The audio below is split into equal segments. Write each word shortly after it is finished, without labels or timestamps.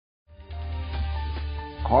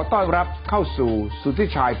ขอต้อนรับเข้าสู่สุทธิ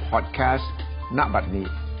ชัยพอดแคสต์ณบัดนี้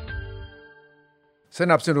ส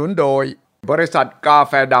นับสนุนโดยบริษัทกา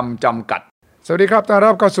แฟดำจำกัดสวัสดีครับต้อน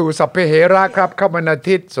รับเข้าสู่สัพเพเหระครับเข้าวันอา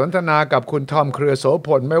ทิตย์สนทนากับคุณทอมเครือโสพ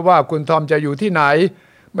ลไม่ว่าคุณทอมจะอยู่ที่ไหน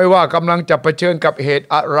ไม่ว่ากำลังจะเผชิญกับเหตุ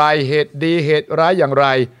อะไรเหตุดีเหตุร้ายอย่างไร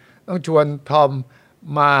ต้องชวนทอม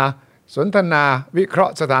มาสนทนาวิเคราะ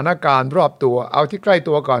ห์สถานการณ์รอบตัวเอาที่ใกล้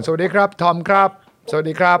ตัวก่อนสวัสดีครับทอมครับสวัส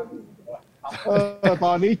ดีครับต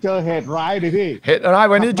อนนี้เจอเหตุร้ายเลยพี่เหตุร้าย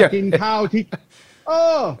วันนี้เจอกินข้าวที่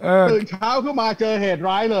ตื่นเช้าขึ้นมาเจอเหตุ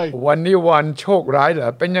ร้ายเลยวันนี้วันโชคร้ายเหร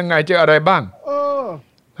อเป็นยังไงเจออะไรบ้าง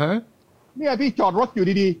ฮะเนี่ยพี่จอดรถอยู่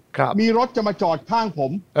ดีๆมีรถจะมาจอดข้างผ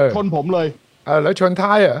มชนผมเลยแล้วชน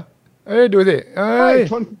ท้ายเหรอดูสิ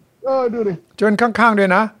ชนดูดิชนข้างๆด้วย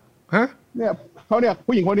นะฮะเนี่ยเขาเนี่ย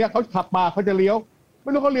ผู้หญิงคนนี้เขาขับมาเขาจะเลี้ยวไม่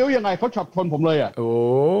รู้เขาเลี้ยวยังไงเขาขับชนผมเลยโอ้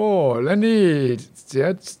แล้วนี่เสีย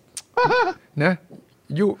นะ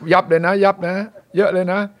ยับเลยนะยับนะเยอะเลย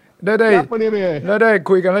นะได้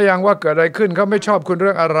คุยกันแล้วยังว่าเกิดอะไรขึ้นเขาไม่ชอบคุณเ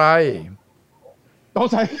รื่องอะไรต้อง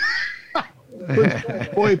ใส่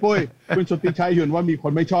ปุ้ยคุณสุทธิชัยหยุ่นว่ามีค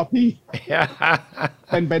นไม่ชอบพี่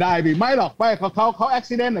เป็นไปได้พี่ไม่หรอกไม่เขาอุ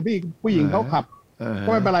บิเหตุนะพี่ผู้หญิงเขาขับก็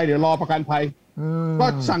ไม่เป็นไรเดี๋ยวรอประกันภัยก็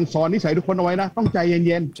สั่งสอนนิสัยทุกคนเอาไว้นะต้องใจเ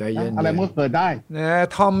ย็นๆอะไรมันก็เกิดได้นะ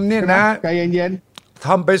ทอมเนี่ยนะใจเย็นท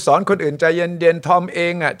อมไปสอนคนอื่นใจเย็นๆทอมเอ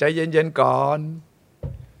งอ่ะใจเย็นๆก่อน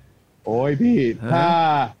โอ้ยพี่ถ้า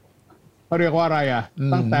เขาเรียกว่าอะไร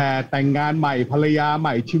ตั้งแต่แต่งงานใหม่ภรรยาให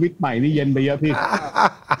ม่ชีวิตใหม่นี่เย็นไปเยอะพี่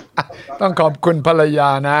ต้องขอบคุณภรรยา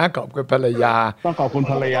นะขอบคุณภรรยาต้องขอบคุณ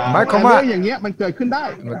ภรรยาหมายความว่าอย่างเงี้ยมันเกิดขึ้นได้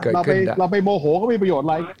เราไปโมโหก็ไม่ประโยชน์อะ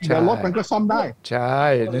ไรเดี๋ยวรถมันก็ซ่อมได้ใช่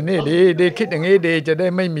นี่ดีคิดอย่างนี้ดีจะได้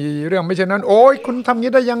ไม่มีเรื่องไม่เช่นนั้นโอ้ยคุณทำอย่าง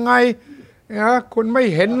นี้ได้ยังไงนะคุณไม่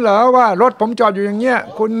เห็นเหรอว่ารถผมจอดอยู่อย่างเงี้ย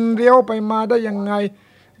คุณเลี้ยวไปมาได้ยังไง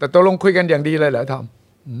แต่ตกลงคุยกันอย่างดีเลยเหรอทอม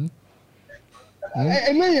ไ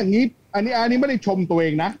อ้เรื่องอย่างนี้อันนี้ไม่ได้ชมตัวเอ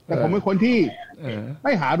งนะแต่ผมเป็นคนที่ไ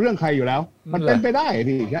ม่หาเรื่องใครอยู่แล้วมันเป็นไปได้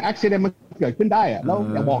พี่อุบัติเหตุมันเกิดขึ้นได้แล้ว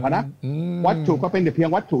อย่าบอกนะวัตถุก็เป็นแต่เพียง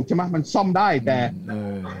วัตถุใช่ไหมมันซ่อมได้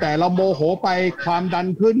แต่เราโมโหไปความดัน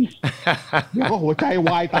ขึ้นเดี๋ยวก็หัวใจว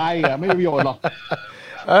ายตายไม่มีประโยชน์หรอก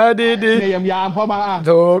ดีเนี่ยยามเข้ามา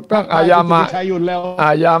ถูกต้องยามมาชายหยุ่นแล้ว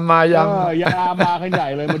ยามมายามมากันใหญ่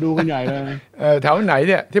เลยมาดูกันใหญ่เลยแถวไหน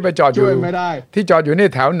เนี่ยที่ไปจอดอยู่ไม่ได้ที่จอดอยู่นี่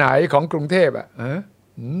แถวไหนของกรุงเทพ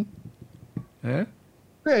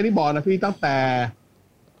ก็อย่างที่บอกนะพี่ตั้งแต่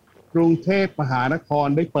กรุงเทพมหานคร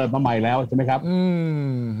ได้เปิดมาใหม่แล้วใช่ไหมครับ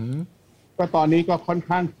ก็ตอนนี้ก็ค่อน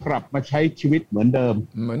ข้างกลับมาใช้ชีวิตเหมือนเดิม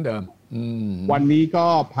วันนี้ก็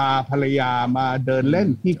พาภรรยามาเดินเล่น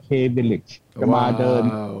ที่เควิลเลจจะมาเดิน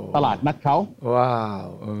ตลาดนัดเขาว้าว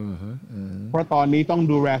เพราะตอนนี้ต้อง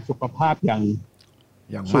ดูแลสุขภาพอย่าง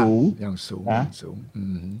สูง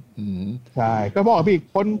ใช่ก็บอกพี่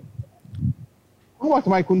คนเพราะว่าทำ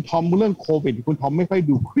ไมคุณทอมเรื่องโควิดคุณทอมไม่ค่อย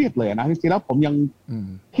ดูเครียดเลยนะจริงๆแล้วผมยัง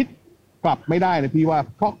คิดกลับไม่ได้นะพี่ว่า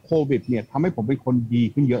เพราะโควิดเนี่ยทำให้ผมเป็นคนดี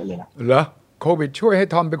ขึ้นเยอะเลยนะเหรอโควิดช่วยให้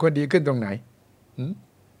ทอมเป็นคนดีขึ้นตรงไหน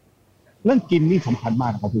เรื่องกินนี่สำคัญมา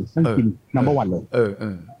กครับพี่เรื่องกินnumber one เลย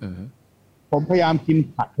ผมพยายามกิน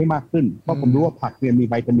ผักให้มากขึ้นเพราะผมรู้ว่าผักเนี่ยมี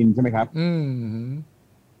วิตามินใช่ไหมครับ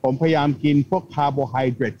ผมพยายามกินพวกคาร์โบไฮ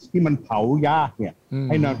เดรตที่มันเผายากเนี่ย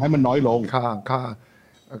ให้มันน้อยลง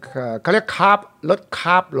เขาเรียกคาร์บลดค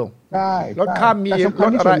าร์บลงลดคาร์บมี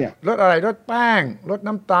ลดอะไรลดแป้งลด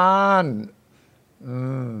น้ำตาล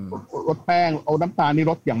ลดแป้งเอาน้ำตาลนี่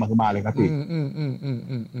ลดอย่างมหึมาเลยครับพี่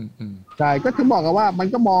ใช่ก็ถึงบอกกันว่ามัน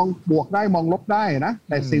ก็มองบวกได้มองลบได้นะ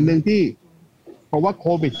แต่สิ่งหนึ่งที่เพราะว่าโค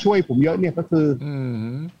วิดช่วยผมเยอะเนี่ยก็คือ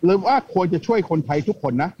หรือว่าควรจะช่วยคนไทยทุกค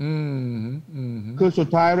นนะคือสุด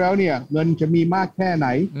ท้ายแล้วเนี่ยเงินจะมีมากแค่ไหน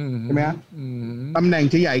ใช่ไหมตำแหน่ง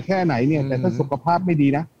จะใหญ่แค่ไหนเนี่ยแต่ถ้าสุขภาพไม่ดี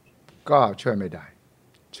นะก็ช่วยไม่ได้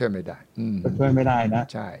ก็ช่วยไม่ได้นะ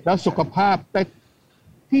ใช่แล้วสุขภาพแต่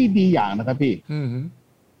ที่ดีอย่างนะครับพี่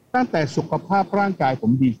ตั้งแต่สุขภาพร่างกายผ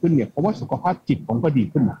มดีขึ้นเนี่ยเพราะว่าสุขภาพจิตผมก็ดี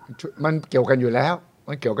ขึ้นนะมันเกี่ยวกันอยู่แล้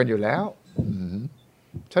ว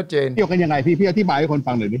ชัดเจนเกี่ยวกันยังไงพี่อธิบายให้คน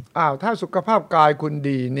ฟังหน่อยดิถ้าสุขภาพกายคุณ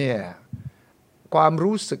ดีเนี่ยความ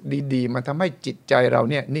รู้สึกดีๆมันทำให้จิตใจเรา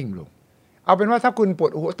เนี่ยนิ่งลงเอาเป็นว่าถ้าคุณปว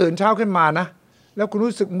ดหัวตื่นเช้าขึ้นมานะแล้วคุณ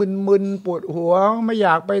รู้สึกมึนๆปวดหัวไม่อย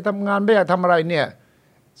ากไปทำงานไม่อยากทำอะไรเนี่ย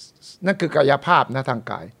นั่นคือกายภาพนะทาง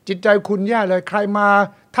กายจิตใจคุณแย่เลยใครมา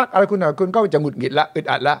ทักอะไรคุณหน่อยคุณก็จะหงุดหงิดละอึด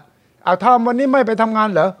อัดละทอมวันนี้ไม่ไปทำงาน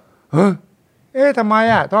เหรอทำไม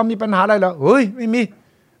ทอมมีปัญหาอะไรเหรอเฮ้ยไม่มี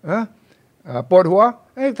ปวดหัว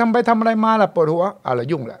ทำอะไรมาล่ะปวดหัวอะไร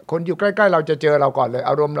ยุ่งแหละคนอยู่ใกล้ๆเราจะเจอเราก่อนเลย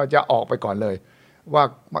อารมณ์เราจะออกไปก่อนเลยว่า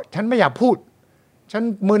ฉันไม่อยากพูดฉัน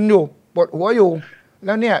มึนอยู่ปวดหัวอยู่แ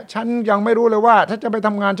ล้วเนี่ยฉันยังไม่รู้เลยว่าถ้าจะไปท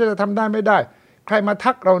ำงานฉันจะทำได้ไม่ได้ ใครมา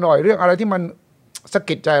ทักเราหน่อยเรื่องอะไรที่มันสะ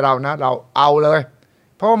กิดใจเรานะเราเอาเลย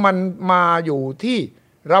เพราะมันมาอยู่ที่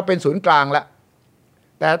เราเป็นศูนย์กลางแล้ว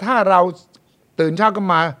แต่ถ้าเราตื่นเช้าก็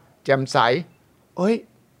มาแจ่มใสเอ้ย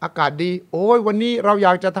อากาศดีโอ้ยวันนี้เราอย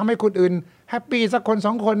ากจะทำให้คนอื่นแฮปปี้สักคนส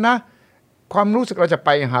องคนนะความรู้สึกเราจะไป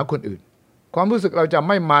หาคนอื่นความรู้สึกเราจะไ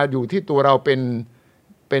ม่มาอยู่ที่ตัวเราเ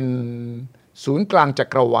ป็นศูนย์กลางจั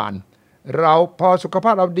กรวาลเราพอสุขภ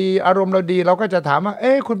าพเราดีอารมณ์เราดีเราก็จะถามว่าเ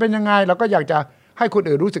อ๊ะคุณเป็นยังไงเราก็อยากจะให้คน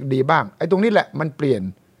อื่นรู้สึกดีบ้างไอ้ตรงนี้แหละมันเปลี่ยน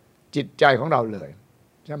จิตใจของเราเลย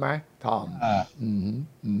ใช่ไหมทอม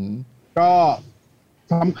ก็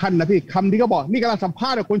สำคัญนะพี่คำที่เขาบอกนี่กำลังสัมภา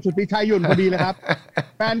ษณ์กับคุณสุทธิชัยยุ่นพอดีเลยครับ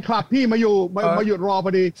แฟนคลับพี่มาหยุดรอพ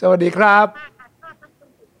อดีสวัสดีครับ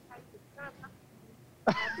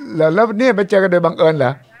แล้วเนี่ยไปเจอกันโดยบังเอิญเหร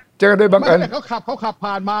อเจอกันโดยบังเอิญเขาขับ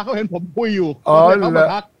ผ่านมาเขาเห็นผมคุยอยู่อ๋อเหร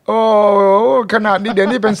อโอ้ขนาดนี้เดี๋ยว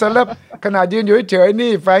นี้เป็นเซเลบขนาดยืนอยู่เฉยๆ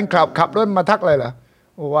นี่แฟนคลับขับรถมาทักเลยเหรอ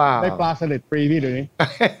ว้าวได้ปลาสลิดฟรีพี่เดี๋ยวนี้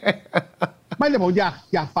ไม่เลยผม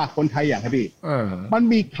อยากฝากคนไทยอย่างครับพี่มัน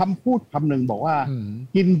มีคำพูดคำหนึ่งบอกว่า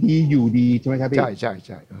กินดีอยู่ดีใช่ไหมครับพี่ใ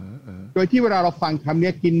ช่โดยที่เวลาเราฟังคำ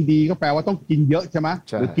นี้กินดีก็แปลว่าต้องกินเยอะใช่ไหม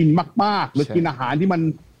หรือกินมากๆหรือกินอาหารที่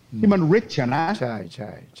มัน rich นะใ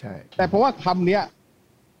ช่แต่เพราะว่าคำนี้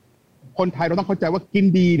คนไทยเราต้องเข้าใจว่ากิน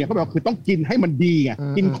ดีเนี่ยเขาบอกคือต้องกินให้มันดีไง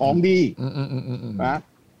กินของดีนะ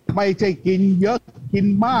ไม่ใช่กินเยอะกิน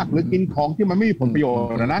มากหรือกินของที่มันไม่มีผลประโยชน์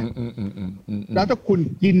นะแล้วถ้าคุณ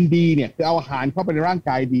กินดีเนี่ยคือเอาอาหารเข้าไปในร่าง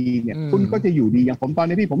กายดีเนี่ยคุณก็จะอยู่ดีอย่างผมตอน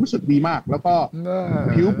นี้พี่ผมรู้สึกดีมากแล้วก็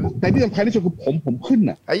ผิวแต่ที่สำคัญที่สุดคือผมขึ้น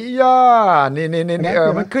อ่ะไอ้ย่านี่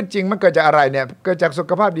มันขึ้นจริงมันเกิดจากอะไรเนี่ยเกิดจากสุ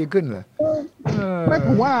ขภาพดีขึ้นเหรอไม่ผ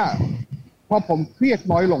มว่าพอผมเครียด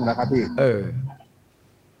น้อยลงนะครับพี่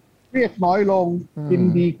เครียดน้อยลงกิน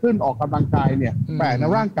ดีขึ้นออกกำลังกายเนี่ยแต่ใน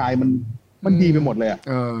ร่างกายมันดีไปหมดเลยอ่ะ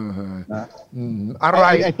นะอะไร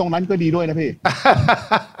ไอ้ตรงนั้นก็ดีด้วยนะพี่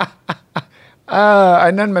ไอ้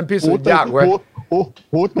นั่นมันพิสูจน์ยากเว้ย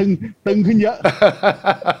หูตึงขึ้นเยอะ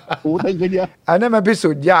หูตึงขึ้นเยอะอันนั้นมันพิสู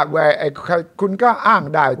จน์ยากเว้ยไอ้คุณก็อ้าง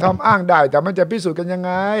ได้ทอมอ้างได้แต่มันจะพิสูจน์กันยังไ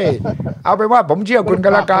งเอาไปว่าผมเชื่อคุณกั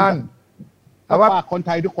นละกันเอาว่าคนไ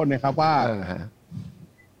ทยทุกคนเลยครับว่า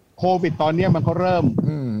โควิดตอนนี้มันก็เริ่ม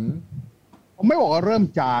ผมไม่บอกว่าเริ่ม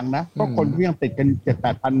จางนะเพราะคนที่ยังติดกัน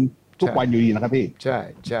 7-8,000 ทุกวันอยู่ดีนะครับพี่ใ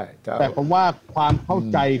ช่แต่ผมว่าความเข้า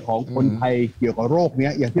ใจของคนไทยเกี่ยวกับโรคนี้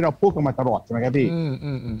อย่างที่เราพูดกันมาตลอดใช่ไหมครับพี่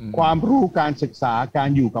ความรู้การศึกษาการ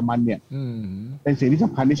อยู่กับมันเนี่ยเป็นสิ่งที่ส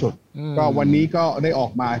ำคัญที่สุดก็วันนี้ก็ได้ออ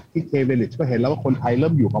กมาที่เควิลเลจก็เห็นแล้วว่าคนไทยเ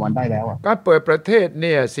ริ่มอยู่กับมันได้แล้วการเปิดประเทศเ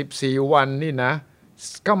นี่ย14 วันนี่นะ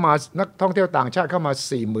เข้ามานักท่องเที่ยวต่างชาติเข้ามา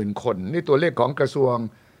 40,000 คนนี่ตัวเลขของกระทรวง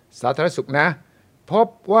สาธารณสุขนะพบ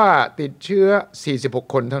ว่าติดเชื้อ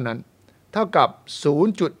46 คนเท่านั้นเท่ากับ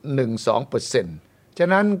 0.12% ฉะ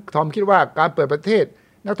นั้นทอมคิดว่าการเปิดประเทศ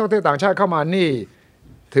นักท่องเที่ยวต่างชาติเข้ามานี่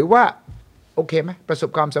ถือว่าโอเคไหมประสบ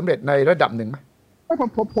ความสำเร็จในระดับหนึ่งไหมผม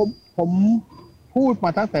พูดม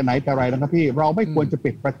าตั้งแต่ไหนแต่ไรนะครับพี่เราไม่ควรจะ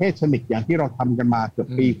ปิดประเทศสนิทอย่างที่เราทำกันมาเกือบ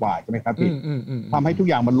ปีกว่าใช่ไหมครับพี่ทำให้ทุก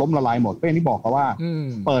อย่างมันล้มละลายหมดก็อย่างที่บอกกันว่า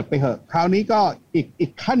เปิดไปเถอะคราวนี้ก็อี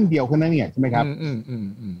กขั้นเดียวแค่นั้นเนี่ยใช่ไหมครับ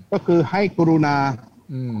ก็คือให้กรุณา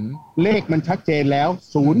เลขมันชัดเจนแล้ว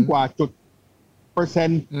0 กว่าจุดเปอร์เซ็น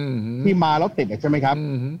ต์ที่มาแล้วติดใช่ไหมครับ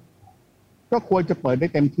ก็ควรจะเปิดได้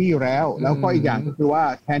เต็มที่แล้วก็อีกอย่างก็คือว่า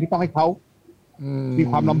แทนที่ต้องให้เขามี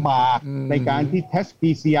ความลำบากในการที่เทส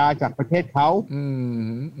PCR จากประเทศเขา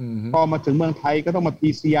พอมาถึงเมืองไทยก็ต้องมา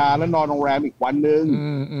PCR แล้วนอนโรงแรมอีกวันหนึ่ง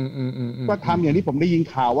ก็ทำอย่างที่ผมได้ยิน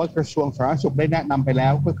ข่าวว่ากระทรวงสาธารณสุขได้แนะนำไปแล้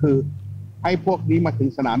วก็คือให้พวกนี้มาถึง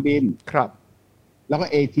สนามบินครับแล้วก็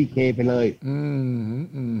ATK ไปเลย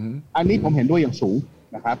อันนี้ผมเห็นด้วยอย่างสูง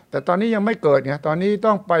นะครับแต่ตอนนี้ยังไม่เกิดไงตอนนี้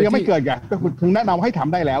ต้องไปยังไม่เกิดไงก็ถึงแนะนำให้ท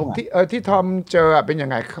ำได้แล้วที่ทอมเจอเป็นยัง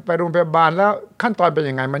ไงไปโรงพยาบาลแล้วขั้นตอนเป็น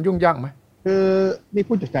ยังไงมันยุ่งยากไหมคือนี่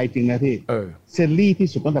พูดจากใจจริงนะพี่เซลลี่ที่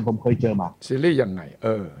สุดตั้งแต่ผมเคยเจอมาเซลลี่ยังไง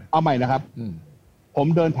เอาใหม่นะครับผม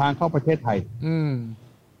เดินทางเข้าประเทศไทย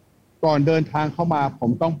ก่อนเดินทางเข้ามาผ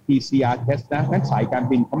มต้อง PCR test นะงั้นสายการ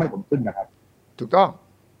บินเขาไม่ผมขึ้นนะครับถูกต้อง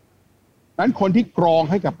นั้นคนที่กรอง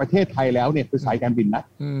ให้กับประเทศไทยแล้วเนี่ยคือสายการบินนะ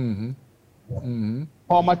พ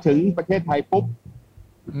อมาถึงประเทศไทยปุ๊บ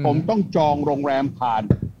ผมต้องจองโรงแรมผ่าน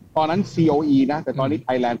ตอนนั้น COE นะแต่ตอนนี้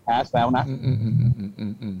Thailand Pass แล้วนะ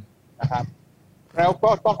นะครับแล้วก็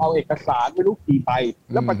ต้องเอาเอกสารไม่รู้กี่ใบ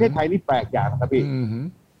แล้วประเทศไทยนี่แปลกอย่างนะครับพี่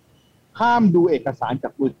ห้ามดูเอกสารจา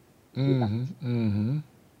กมือ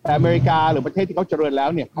แต่อเมริกาหรือประเทศที่เขาเจริญแล้ว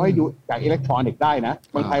เนี่ยเขาให้ดูจากอิเล็กทรอนิกส์ได้นะ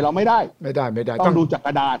เมืองไทยเราไม่ได้ต้องดูจากก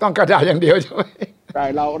ระดาษต้องกระดาษอย่างเดียวใช่ไหมใช่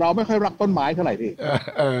เราไม่ค่อยรักต้นไม้เท่าไหร่พี่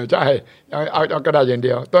ใช่เอากระดาษอย่างเ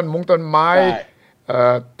ดียวต้นไม้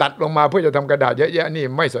ตัดลงมาเพื่อจะทำกระดาษเยอะๆนี่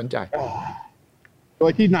ไม่สนใจ โด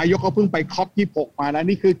ยที่นายกเขาเพิ่งไปคอป26มานะ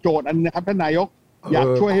นี่คือโจทย์อันนึงนะครับท่านนายกอยาก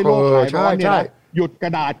ช่วยให้โลกหายร้อนเนี่ยหยุดกร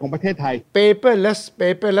ะดาษของประเทศไทย paperless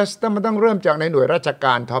แต่มันต้องเริ่มจากในหน่วยราชก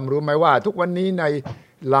ารทอมรู้ไหมว่าทุกวันนี้ใน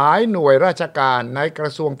หลายหน่วยราชการในกร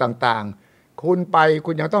ะทรวงต่างๆคุณไป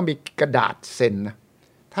คุณยังต้องมีกระดาษเซ็นนะ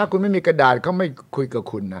ถ้าคุณไม่มีกระดาษเขาไม่คุยกับ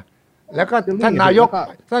คุณนะแล้วก็ท่านนาย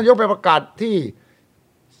กไปประกาศที่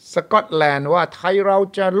สกอตแลนด์ว่าไทยเรา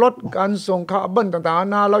จะลดการส่งคาร์บอนต่าง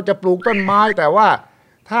ๆนะเราจะปลูกต้นไม้แต่ว่า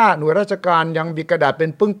ถ้าหน่วยราชการยังมีกระดาษเป็น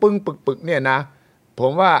ปึ้งๆปึกๆเนี่ยนะผ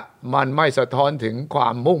มว่ามันไม่สะท้อนถึงควา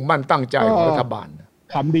มมุ่งมั่นตั้งใจของรัฐบาล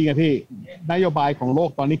คำดีไงพี่นโยบายของโลก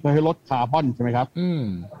ตอนนี้คือให้ลดคาร์บอนใช่ไหมครับ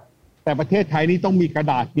แต่ประเทศไทยนี่ต้องมีกระ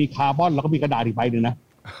ดาษมีคาร์บอนแล้วก็มีกระดาษอีกใบหนึ่งนะ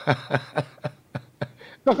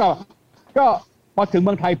ก็พอถึงเ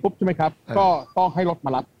มืองไทยปุ๊บใช่ไหมครับก็ต้องให้รถม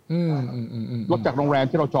ารับรถจากโรงแรม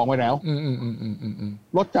ที่เราจองไว้แล้ว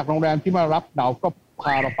รถจากโรงแรมที่มารับเราก็พ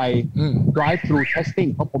าเราไป drive through testing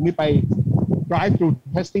เพราะผมนี่ไป drive through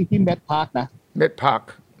testing ที่ Med Park นะ Med Park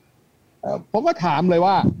ผมก็ถามเลย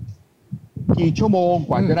ว่ากี่ชั่วโมง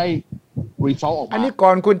กว่าจะได้ result ออกมาอันนี้ก่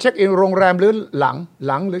อนคุณเช็คอินโรงแรมหรือห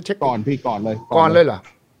ลังหรือเช็คก่อนพี่ก่อนเลยเหรอ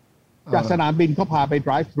จากสนามบินเขาพาไป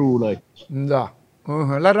drive through เลยเหรอ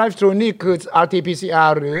แล้ว drive through นี่คือ RT-PCR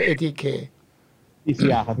หรือ ATK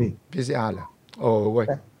PCR ครับพี่ PCR เหรอโอ้เว้ย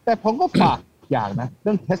แต่ผมก็ฝากอย่างนะเ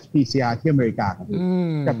รื่อง test PCR ที่อเมริกาครับพี่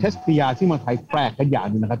กับ test PCR ที่เมืองไทยแปลกกันอย่าง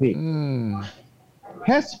นึงนะครับพี่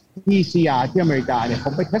test PCR ที่อเมริกาเนี่ยผ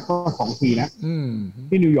มไปเทสมา2 ทีนะ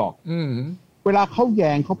ที่นิวยอร์กเวลาเขาแย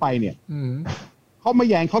งเข้าไปเนี่ยเขาไม่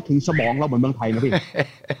แยงเข้าถึงสมองเราเหมือนเมืองไทยนะพี่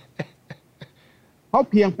เขา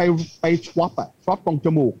เพียงไป swap ตรงจ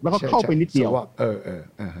มูกแล้วก็เข้าไปนิดเดียว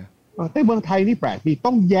แต่เมืองไทยนี่แปลกพี่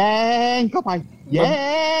ต้องแยงเข้าไป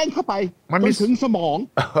มันมีถึงสมอง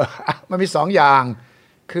มันมี2 อย่าง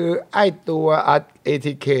คือไอ้ตัว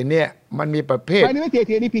ATK เนี่ยมันมีประเภทไม่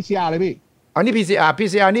ATK นี่ PCR เลยพี่อันนี้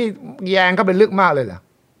PCR นี่แยงเข้าไปลึกมากเลยเหรอ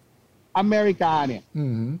อเมริกาเนี่ย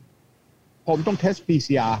ผมต้องเทส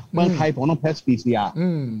PCR เมืองไทยผมต้องเทส PCR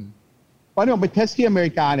ตอนนี้ผมไปเทสที่อเม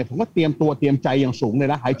ริกาเนี่ยผมก็เตรียมใจอย่างสูงเลย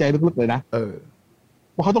นะหายใจลึกๆเลยนะ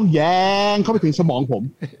เพราะเขาต้องแยงเข้าไปถึงสมองผม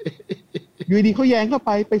อยู่ดีเขาแยงเข้าไ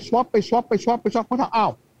ป swap เขาถามอ้า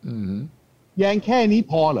วแยงแค่นี้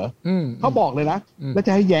พอเหรอเขาบอกเลยนะแล้วจ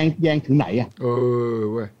ะให้แยงถึงไหนอ่ะ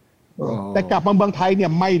เว้ยแต่กลับมาเมืองไทยเนี่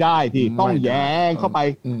ยไม่ได้ที่ต้องแยงเข้าไป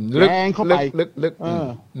แยงเข้าไปลึก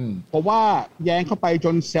ผมว่าแยงเข้าไปจ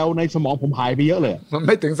นเซลล์ในสมองผมหายไปเยอะเลยมันไ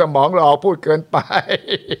ม่ถึงสมองหรอกพูดเกินไป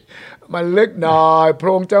มันลึกหน่อยโพร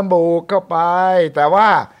งจมูกเข้าไปแต่ว่า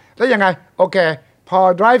แล้วยังไงโอเคพอ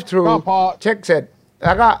drive through พอเช็คเสร็จแ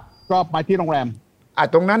ล้วก็ไปที่โรงแรม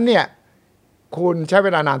ตรงนั้นเนี่ยคุณใช้เว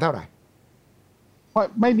ลานานเท่าไหร่เพราะ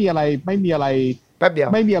ไม่มีอะไรแป๊บเดียว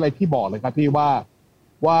ไม่มีอะไรที่บอกเลยครับพี่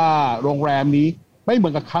ว่าโรงแรมนี้ไม่เหมื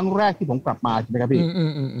อนกับครั้งแรกที่ผมกลับมาใช่ไหมครับพี่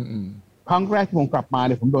ครั้งแรกที่ผมกลับมาเ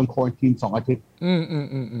นี่ยผมโดนโควอนทีน2 อาทิตย์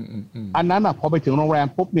อันนั้นพอไปถึงโรงแรม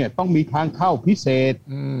ปุ๊บเนี่ยต้องมีทางเข้าพิเศษ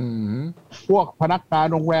พวกพนักงาน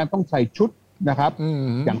โรงแรมต้องใส่ชุดนะครับ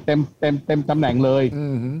อย่างเต็มตำแหน่งเลย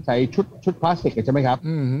ใส่ชุดพลาสติกใช่ไหมครับ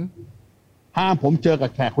ห้ามผมเจอกับ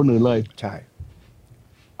แขกคนอื่นเลยใช่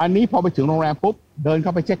อันนี้พอไปถึงโรงแรมปุ๊บเดินเข้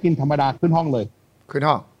าไปเช็คอินธรรมดาขึ้นห้องเลยขึ้น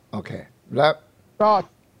ห้องโอเคแล้วก็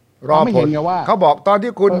รอผลเขาบอกตอน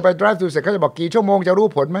ที่คุณไป drive through เสร็จเขาจะบอกกี่ชั่วโมงจะรู้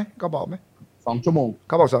ผลไหมก็บอกไหม2 ชั่วโมงเ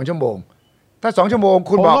ขาบอก2 ชั่วโมงถ้า2 ชั่วโมง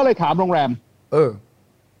คุณบอกผมก็เลยถามโรงแรม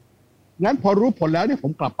งั้นพอรู้ผลแล้วเนี่ยผ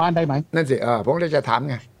มกลับบ้านได้ไหมนั่นสิผมเลยจะถาม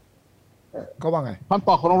ไงเขาว่าไงคำต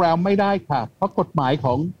อบของโรงแรมไม่ได้ค่ะเพราะกฎหมายข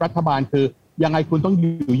องรัฐบาลคือยังไงคุณต้องอ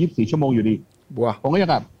ยู่24 ชั่วโมงอยู่ดีบัวผมก็ยัง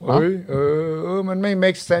แบบมันไม่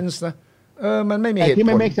make sense นะมันไม่มีเหตุผลที่ไ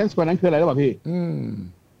ม่ make sense กว่านั้นคืออะไรรู้ป่ะพี่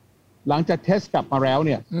หลังจากเทสกลับมาแล้วเ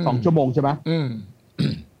นี่ย2 ชั่วโมงใช่ไหม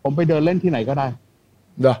ผมไปเดินเล่นที่ไหนก็ได้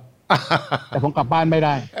เหรอแต่ผมกลับบ้านไม่ไ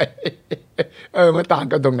ด้มันต่าง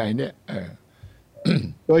กันตรงไหนเนี่ย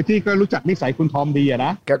โดยที่ก็รู้จักนิสัยคุณทอมดีอะน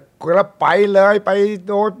ะก็ไปเลยไป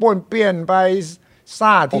โดยป้วนเปี้ยนไป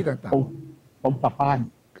ซ่าที่ต่างๆผมกลับบ้าน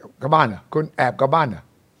เหรอคุณแอบกลับบ้านเหรอ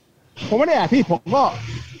ผมไม่ได้แอบพี่ผมก็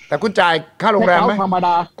แต่คุณจ่ายค่าโรงแรมไหมธรรมด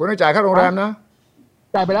าคุณต้องจ่ายค่าโรงแรมนะ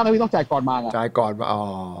จ่ายไปแล้วพี่ต้องจ่ายก่อนมาจ่ายก่อนมา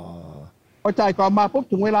พอจ่ายก่อนมาปุ๊บ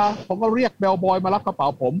ถึงเวลาผมก็เรียกเบลบอยมารับกระเป๋า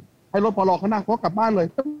ผมให้รถมารอข้างหน้าเขากลับบ้านเลย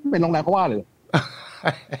เป็นโรงแรมเขาว่าเลย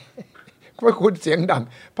เพราะคุณเสียงดัง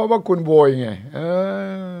เพราะว่าคุณโวยไง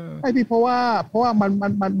ไอ้พี่เพราะว่ามั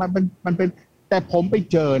นเป็นแต่ผมไป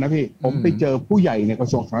เจอนะพี่ผมไปเจอผู้ใหญ่ในกระ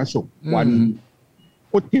ทรวงสาธารณสุขวัน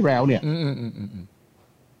พุธที่แล้วเนี่ย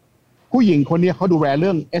ผู้หญิงคนนี้เขาดูแลเ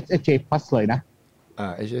รื่อง Suthichai Plus เลยนะ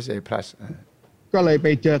Suthichai Plus ก็เลยไป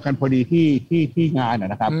เจอกันพอดีที่งานน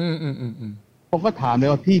ะครับ ผมก็ถามเลย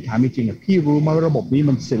ว่าพี่ถามจริงๆพี่รู้ไหมว่าระบบนี้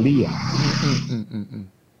มันซิลลี่อ่ะ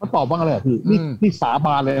เขาตอบว่าอะไรพี่นี่สาบ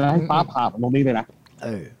านเลยนะให้ฟ้าผ่าตรงนี้เลยนะ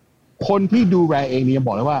คนที่ดูแลเองเนี่ยบ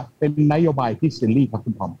อกเลยว่าเป็นนโยบายที่ซิลลี่ครับคุ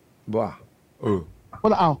ณทอมว่าก็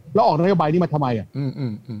เอาแล้วออกนโยบายนี้มาทำไมอ่ะ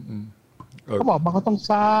เขาบอกมันก็ต้อง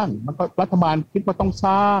สร้างมันก็รัฐบาลคิดว่าต้องส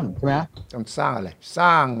ร้างใช่ไหมต้องสร้างอะไรส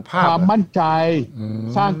ร้างภาพความมั่นใจ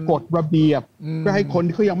สร้างกฎระเบียบเพื่อให้คน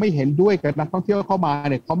ที่เขายังไม่เห็นด้วยกับนักท่องเที่ยวเข้ามา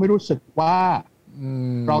เนี่ยเขาไม่รู้สึกว่า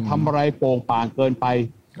เราทำอะไรโป่งป่างเกินไป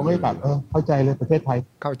เขาไม่แบบเข้าใจเลยประเทศไทย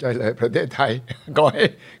เข้าใจเลยประเทศไทยก็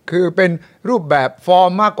คือเป็นรูปแบบฟอร์ม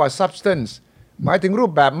มากกว่า substance หมายถึงรู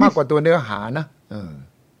ปแบบมากกว่าตัวเนื้อหานะ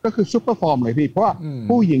ก็คือซุปเปอร์ฟอร์มเลยพี่เพราะว่า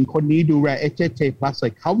ผู้หญิงคนนี้ดูแล Suthichai Plus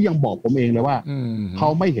เขายังบอกผมเองเลยว่าเขา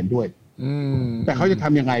ไม่เห็นด้วยแต่เขาจะท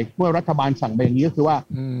ำยังไงเมื่อรัฐบาลสั่งไปอย่างนี้ก็คือว่า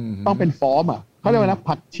ต้องเป็นฟอร์มเขาเรียกว่า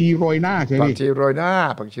ผักชีโรยหน้าใช่ไหมผักชีโรยหน้า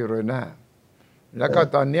ผักชีโรยหน้าแล้วก็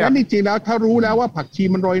ตอนนี้จริงๆแล้วถ้ารู้แล้วว่าผักชี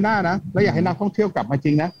มันโรยหน้านะแล้วอยากให้นักท่องเที่ยวกลับมาจ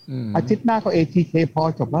ริงนะอาทิตย์หน้าก็ ATK พอ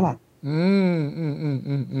จบแล้วล่ะ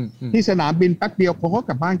ที่สนามบินแป๊บเดียวคงก็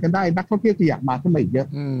กลับบ้านกันได้นักท่องเที่ยวก็อยากมาขึ้นมาอีกเยอะ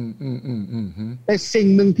แต่สิ่ง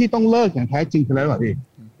หนึ่งที่ต้องเลิกอย่างแท้จริงคืออะไรหรอพี่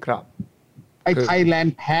ครับไอ้ Thailand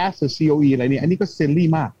Pass หรือ COE อะไรเนี่ยอันนี้ก็เซลลี่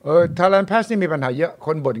มากThailand Pass นี่มีปัญหาเยอะค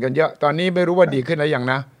นบ่นกันเยอะตอนนี้ไม่รู้ว่าดีขึ้นแล้วยัง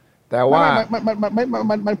นะแต่ว่า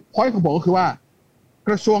มันพอยต์ของผมก็คือว่าก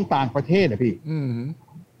ระทรวงต่างประเทศนะพี่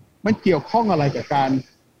มันเกี่ยวข้องอะไรกับการ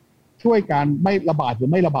ช่วยการไม่ระบาดหรื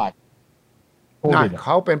อไม่ระบาดนั่นเข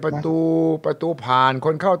าเป็นประตูผ่านค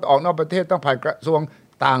นเข้าออกนอกประเทศต้องผ่านกระทรวง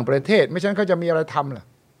ต่างประเทศไม่ใช่เขาจะมีอะไรทำล่ะ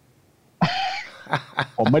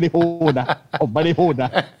ผมไม่ได้พูดนะผมไม่ได้พูดนะ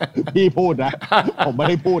พี่พูดนะผมไม่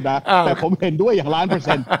ได้พูดนะแต่ผมเห็นด้วยอย่าง100%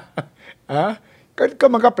ก็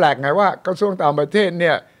มันก็แปลกไงว่ากระทรวงต่างประเทศเ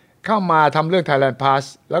นี่ยเข้ามาทำเรื่อง Thailand Pass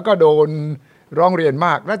แล้วก็โดนร้องเรียนม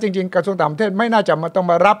ากและจริงๆกระทรวงต่างประเทศไม่น่าจะมาต้อง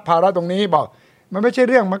มารับภาระตรงนี้บอกมันไม่ใช่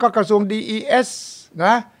เรื่องมันก็กระทรวง DES น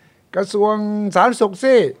ะกระทรวงสาธารณสุข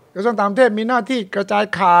สิกระทรวงต่างประเทศมีหน้าที่กระจาย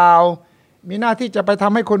ข่าวมีหน้าที่จะไปท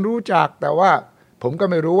ำให้คนรู้จักแต่ว่าผมก็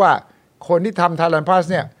ไม่รู้ว่าคนที่ทำ Thailand Pass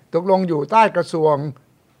เนี่ยตกลงอยู่ใต้กระทรวง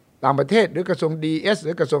ต่างประเทศหรือกระทรวง DES ห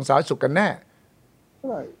รือกระทรวงสาธารณสุขกันแน่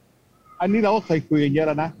อันนี้เราก็เคยคุยกันเยอะแ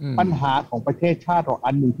ล้วนะปัญหาของประเทศชาติเรา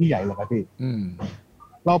อันหนึ่งที่ใหญ่เลยครับพี่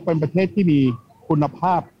เราเป็นประเทศที่มีคุณภ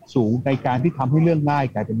าพสูงในการที่ทำให้เรื่องง่าย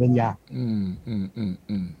กลายเป็นเรื่องยาก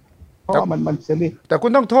เพราะว่ามันเซรี่แต่คุ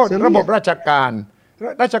ณต้องโทษระบบราชการ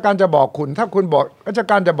จะบอกคุณถ้าคุณบอกราช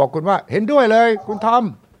การจะบอกคุณว่าเห็นด้วยเลยคุณท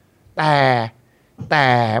ำแต่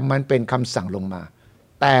มันเป็นคำสั่งลงมา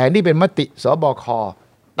แต่นี่เป็นมติสบค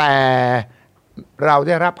แต่เราไ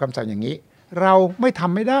ด้รับคำสั่งอย่างนี้เราไม่ท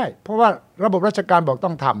ำไม่ได้เพราะว่าระบบราชการบอกต้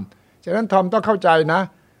องทำฉะนั้นทอมต้องเข้าใจนะ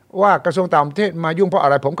ว่ากระทรวงต่างประเทศมายุ่งเพราะอะ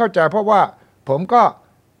ไรผมเข้าใจเพราะว่าผมก็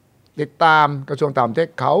ติดตามกระทรวงต่างประเทศ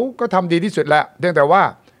เขาก็ทำดีที่สุดแล้วเพียงแต่ว่า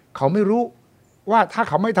เขาไม่รู้ว่าถ้า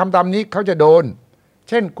เขาไม่ทำตามนี้เขาจะโดน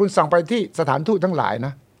เช่นคุณสั่งไปที่สถานทูตทั้งหลายน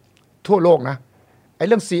ะทั่วโลกนะไอ้เ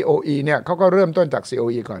รื่อง COE เนี่ยเขาก็เริ่มต้นจาก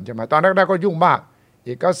COE ก่อนใช่ไหมตอนแรกๆก็ยุ่งมากเอ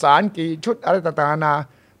กสารกี่ชุดอะไรต่างๆนานา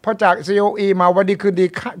พอจาก COE มาวันดีคืนดี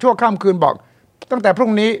ชั่วข้ามคืนบอกตั้งแต่พรุ่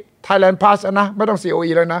งนี้ Thailand Pass นะไม่ต้อง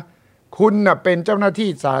COE แล้วนะคุณน่ะเป็นเจ้าหน้าที่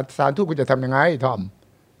สถานทูตคุณจะทำยังไงทอม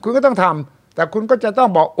คุณก็ต้องทำแต่คุณก็จะต้อง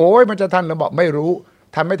บอกโอ้ยมันจะทันหรือบอกไม่รู้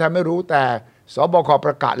ทันไม่ทันไม่รู้แต่สบคป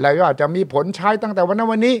ระกาศแล้วว่าจะมีผลใช้ตั้งแต่วันนั้น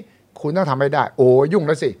วันนี้คุณต้องทำให้ได้โอ้ยุ่งแ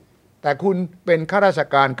ล้วสิแต่คุณเป็นข้าราช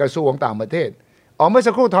การกระทรวงต่างประเทศเมื่อ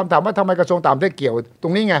สักครู่ทอมถามว่าทำไมกระทรวงต่างประเทศเกี่ยวตร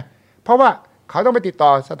งนี้ไงเพราะว่าเขาต้องไปติดต่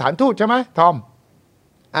อสถานทูตใช่ไหมทอม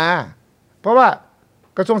เพราะว่า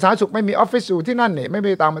กระทรวงสาธารณสุขไม่มีออฟฟิศอยู่ที่นั่นนี่ไม่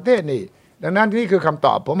มีต่างประเทศนี่ดังนั้นนี่คือคำต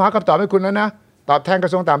อบผมหาคำตอบให้คุณแล้วนะตอบแทนกร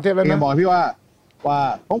ะทรวงต่างประเทศแล้วนะบอกพี่ว่า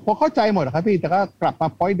ผมเข้าใจหมดครับพี่แต่ก็กลับมา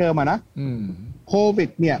พอยต์เดิมนะโควิด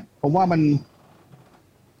เนี่ยผมว่ามัน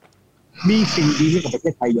มีสิ่งดีให้กับประเท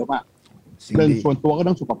ศไทยเยอะมากเรื่องส่วนตัวก็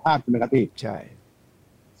ต้องสุขภาพใช่ไหมครับพี่ใช่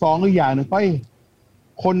สองอีกอย่างหนึ่งก็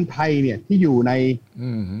คนไทยเนี่ยที่อยู่ใน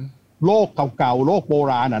โลกเก่าๆโลกโบ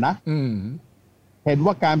ราณนะเห็น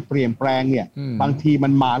ว่าการเปลี่ยนแปลงเนี่ยบางทีมั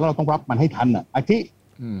นมาแล้วเราต้องรับมันให้ทันอาทิ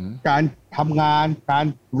การทำงานการ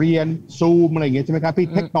เรียนซูมอะไรอย่างเงี้ยใช่ไหมครับพี่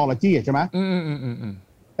เทคโนโลยีใช่ไหม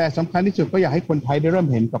แต่สำคัญที่สุดก็อยากให้คนไทยได้เริ่ม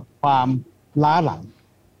เห็นกับความล้าห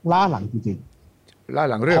ลังจริงๆล้า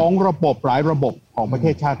หลังเรื่องของระบบหลายระบบของประเท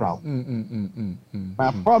ศชาติเรา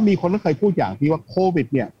เพราะมีคนก็เคยพูดอย่างที่ว่าโควิด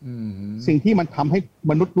เนี่ยสิ่งที่มันทำให้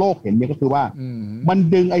มนุษย์โลกเห็นเนี่ยก็คือว่ามัน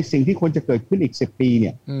ดึงไอ้สิ่งที่ควรจะเกิดขึ้นอีก10 ปีเ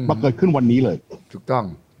นี่ยมาเกิดขึ้นวันนี้เลยถูกต้อง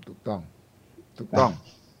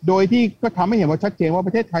โดยที่ก็ทำให้เห็นว่าชัดเจนว่าป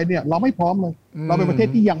ระเทศไทยเนี่ยเราไม่พร้อมเลยเราเป็นประเทศ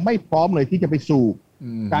ที่ยังไม่พร้อมเลยที่จะไปสู่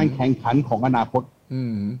การแข่งขันของอนาคต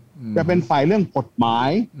จะเป็นฝ่ายเรื่องกฎหมาย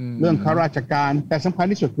เรื่องข้าราชการแต่สำคัญ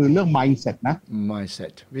ที่สุดคือเรื่อง mindset นะ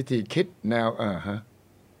mindset วิธีคิดแนว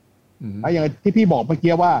อย่างที่พี่บอกเมื่อ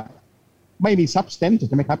กี้ว่าไม่มี substance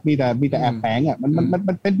ใช่ไหมครับมีแต่แอบแฝงอ่ะมั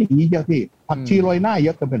นเป็นอย่างนี้เยอะพี่ผักชีโรยหน้าเย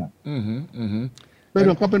อะเกินไปหน่อยโดยร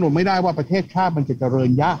วมก็เป็นหนุนไม่ได้ว่าประเทศชาติมันจะเจริ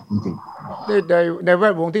ญยากจริงๆในแว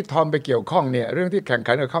ดวงที่ทอมไปเกี่ยวข้องเนี่ยเรื่องที่แข่ง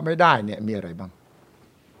ขันกับเขาไม่ได้เนี่ยมีอะไรบ้าง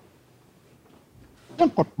เรื่อ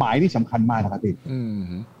งกฎหมายนี่สำคัญมากนะครับพี่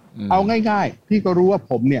เอาง่ายๆพี่ก็รู้ว่า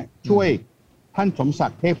ผมเนี่ยช่วยท่านสมศั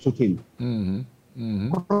กดิ์เทพสุทิน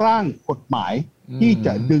ร่างกฎหมายที่จ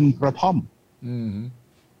ะดึงกระท่อม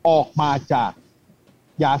ออกมาจาก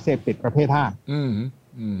ยาเสพติดประเภท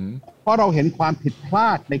5เพราะเราเห็นความผิดพลา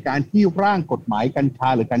ดในการที่ร่างกฎหมายกัญชา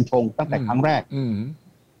หรือกัญชงตั้งแต่ครั้งแรก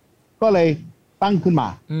ก็เลยตั้งขึ้นมา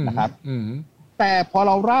นะครับแต่พอเ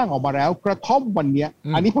ราร่างออกมาแล้วกระท่อมวันนี้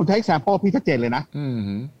อันนี้ผมใช้แซมเปิลพี่ชัดเจนเลยนะ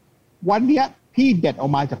วันนี้พี่เด็ดออ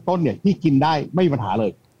กมาจากต้นเนี่ยพี่กินได้ไม่มีปัญหาเล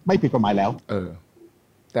ยไม่ผิดกฎหมายแล้ว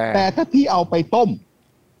แต่ถ้าพี่เอาไปต้ม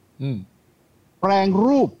แปลง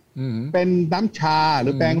รูปเป็นน้ำชาหรื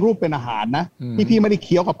อแปลงรูปเป็นอาหารนะที่พี่ไม่ได้เ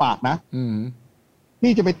คี้ยวกับปากนะ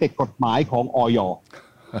พี่จะไปติดกฎหมายของอย.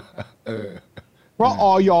เพราะอ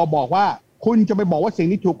ย.บอกว่าคุณจะไปบอกว่าสิ่ง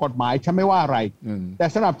นี้ถูกกฎหมายฉันไม่ว่าอะไรแต่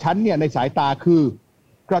สำหรับฉันเนี่ยในสายตาคือ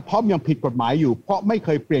กระท่อมยังผิดกฎหมายอยู่เพราะไม่เค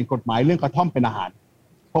ยเปลี่ยนกฎหมายเรื่องกระท่อมเป็นอาหาร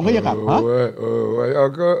ผมก็ยังแบบก็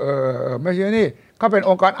ไม่ใช่นี่เขาเป็น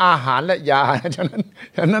องค์กรอาหารและยาฉะ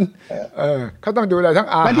นั้นเขาต้องดูแลทั้ง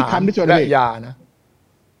อาหารและยานะ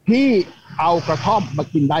ที่เอากระท่อมมา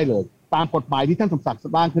กินได้เลยตามกฎหมายที่ท่านสมศักดิ์ส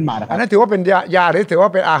ร้างขึ้นมานะครับอันนั้นถือว่าเป็นยาหรือถือว่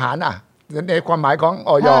าเป็นอาหารในความหมายของ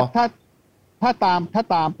อย.ถ้าตาม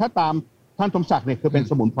ท่านสมศักดิ์เนี่ยคือเป็น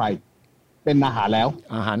สมุนไพรเป็นอาหารแล้ว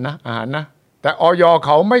อาหารนะแต่อย.เข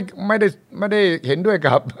าไม่ได้เห็นด้วย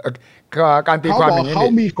กับการตีความอย่างนี้เขา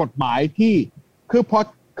มีกฎหมายที่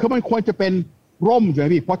คือมันควรจะเป็นร่มใช่ไหม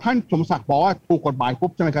พี่เพราะท่านสมศักดิ์บอกว่าถูกกฎหมายปุ๊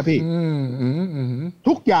บใช่ไหมครับพี่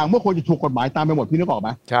ทุกอย่างเมื่อควรจะถูกกฎหมายตามไปหมดพี่นึกออกไหม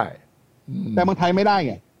ใช่แต่เมืองไทยไม่ได้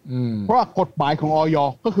ไงเพราะว่ากฎหมายของอย.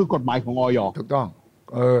ก็คือกฎหมายของอย.ถูกต้อง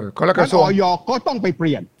คนละกระทรวงอย.ก็ต้องไปเป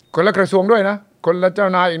ลี่ยนคนละกระทรวงด้วยนะคนละเจ้า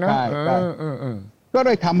นายอีกนะก็เล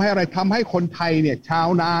ยทำให้อะไรทำให้คนไทยเนี่ยชาว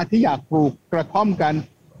นาที่อยากปลูกกระท่อมกัน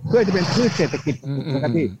เพื่อจะเป็นพืชเศรษฐกิจนะครั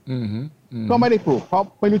บพี่ก็ไม่ได้ปลูกเพราะ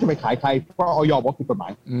ไม่รู้จะไปขายใครเพราะอย.บอกผิดกฎหมา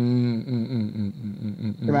ย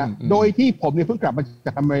ใช่ไหมโดยที่ผมเนี่ยเพิ่งกลับมาจ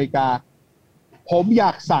ากอเมริกาผมอย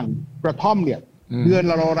ากสั่งกระท่อมเนี่ยเดือน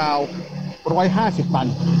ละราว150 ตัน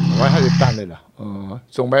150 ตันเลยเหรอ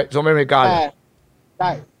ส่งไปอเมริกาไ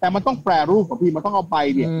ด้แต่มันต้องแปรรูปของพี่มันต้องเอาใบ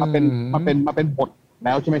เนี่ยมาเป็นบดแ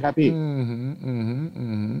ล้วใช่ไหมครับพี่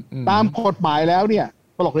ตามกฎหมายแล้วเนี่ย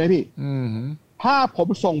ตลกเลยพี่ถ้าผม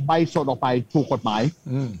ส่งใบสดออกไปถูกกฎหมาย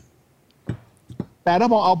แต่ถ้า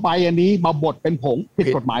พอเอาใบอันนี้มาบดเป็นผงผิด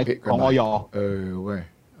กฎหมายของอย.เว้ย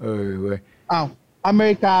อ้าวอเม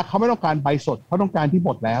ริกาเขาไม่ต้องการใบสดเขาต้องการที่บ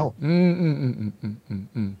ดแล้ว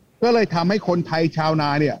ก็เลยทำให้คนไทยชาวนา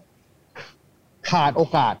เนี่ยขาดโอ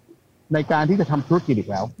กาสในการที่จะทำธุรกิจอีก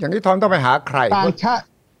แล้วอย่างนี้ทอมต้องไปหาใครต่างชาติ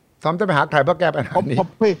ทอมต้องไปหาใครเพื่อแก้ปัญหานี้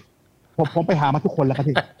ผมไปหามาทุกคนแล้วครับ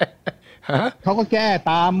พี่เขาก็แก้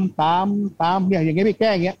ตามเนี่ยอย่างเงี้ยไม่แก้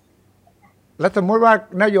อย่างเงี้ยแล้วสมมติว่า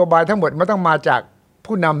นโยบายทั้งหมดมันต้องมาจาก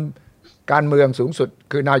ผู้นำการเมืองสูงสุด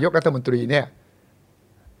คือนายกรัฐมนตรีเนี่ย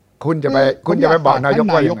คุณจะไปบอกนายก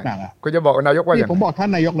ว่าอย่างไรคุณจะบอกนายกว่าอย่างไรผมบอกท่า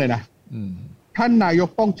นนายกเลยนะท่านนายก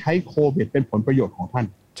ต้องใช้โควิดเป็นผลประโยชน์ของท่าน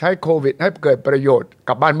ใช้โควิดให้เกิดประโยชน์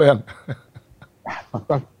กับบ้านเมือง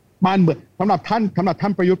บ้านเมืองสำหรับท่า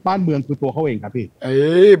นประยุทธ์บ้านเมืองคือตัวเขาเองครับพี่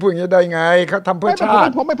พูดอย่างนี้ได้ไงเขาทำเพื่อชา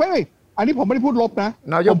ติผมไม่อันนี้ผมไม่ได้พูดลบนะ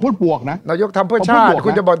ผมพูดบวกนะนายกทำเพื่อชาติคุ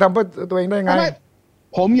ณจะบอกทำเพื่อตัวเองได้ไง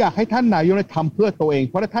ผมอยากให้ท่านนายกทำเพื่อตัวเอง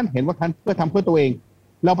เพราะถ้าท่านเห็นว่าท่านเพื่อทำเพื่อตัวเอง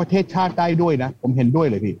แล้วประเทศชาติได้ด้วยนะผมเห็นด้วย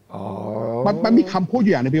เลยพี่มันมีคำพูด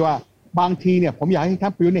อย่างนึงพี่ว่าบางทีเนี่ยผมอยากให้ท่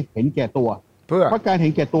านประยุทธ์เนี่ยเห็นแก่ตัวเพราะการเห็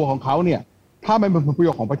นแก่ตัวของเขาเนี่ยถ้ามันเป็นผลประโย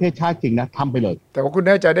ชน์ของประเทศชาติจริงนะทำไปเลยแต่ว่าคุณแ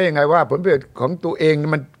น่ใจได้ยังไงว่าผลประโยชน์ของตัวเอง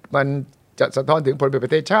มันจะสะท้อนถึงผลประโยชน์ป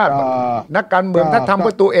ระเทศชาตินักการเมืองถ้าทำเ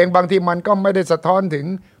พื่อตัวเองบางทีมันก็ไม่ได้สะท้อนถึง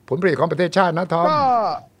ผลประโยชน์ของประเทศชาตินะทอมก็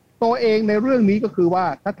ตัวเองในเรื่องนี้ก็คือว่า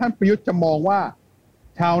ถ้าท่านประยุทธ์จะมองว่า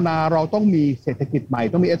ชาวนาเราต้องมีเศรษฐกิจใหม่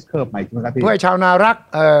ต้องมี S curve ใหม่ใช่ไหมครับพี่เพื่อให้ชาวนารัก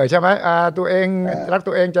ใช่ไหมตัวเองรัก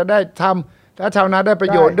ตัวเองจะได้ทำถ้าชาวนาได้ปร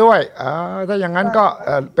ะโยชน์ด้วยถ้าอย่างนั้นก็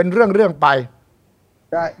เป็นเรื่องไป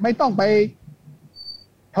ไม่ต้องไป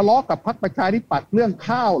ทะเลาะกับพรรคประชาธิปัตย์เรื่อง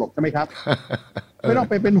ข้าวหรอกใช่ไหมครับไม่ต้อง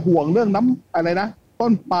ไปเป็นห่วงเรื่องน้ำอะไรนะต้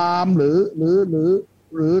นปาล์มหรื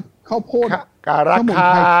อข้าวโพดราคา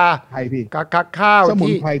ไทยพี่ข้าวสมุ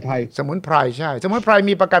นไพรไทยสมุนไพรใช่สมุนไพร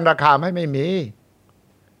มีประกันราคาไม่มี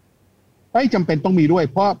ไม่จำเป็นต้องมีด้วย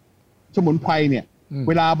เพราะสมุนไพรเนี่ย เ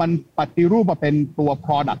วลามันปฏิรูปมาเป็นตัว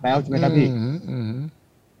product แล้วใช่ไหมครับพี่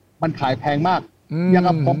มันขายแพงมากอย่าง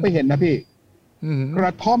กับผมไปเห็นนะพี่กร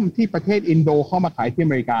ะท่อมที่ประเทศอินโดเข้ามาขายที่อ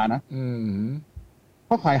เมริกานะเข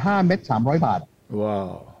าขาย5 เม็ด300 บาทว้า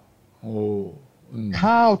วโอ้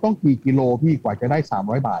ข้าวต้องกี่กิโลพี่กว่าจะได้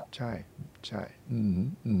300 บาทใช่ใช่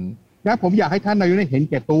นะผมอยากให้ท่านนายกเห็น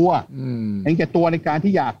แก่ตัวเห็นแก่ตัวในการ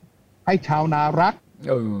ที่อยากให้ชาวนารัก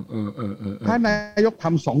ถ้านายกท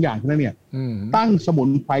ำ2 อย่างนั้นเนี่ยตั้งสมุน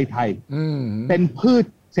ไพรไทยเป็นพืช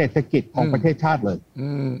เศรษฐกิจของประเทศชาติเลย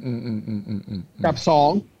กับ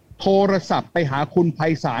2โทรศัพท์ไปหาคุณไพ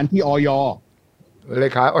ศาลที่อย.เล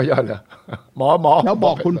ขาอย.เหรอหมอแล้วบ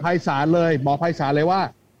อกคุณไพศาลเลยหมอไพศาลเลยว่า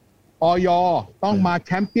อย.ต้องมาแช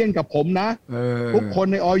มเปี้ยนกับผมนะทุกคน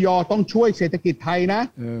ในอย.ต้องช่วยเศรษฐกิจไทยนะ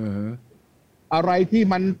อะไรที่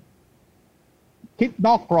มันคิดน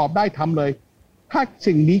อกกรอบได้ทำเลยถ้า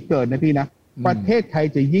สิ่งนี้เกิดนะพี่นะประเทศไทย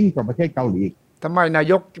จะยิ่งกว่าประเทศเกาหลีทำไมนา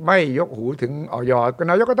ยกไม่ยกหูถึงอย.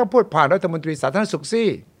นายกก็ต้องพูดผ่านรัฐมนตรีสาธารณสุขสิ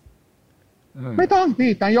ไม่ต้อง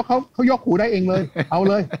พี่นายกเขายกหูได้เองเลยเอา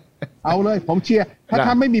เลยผมเชียร์ถ้าท่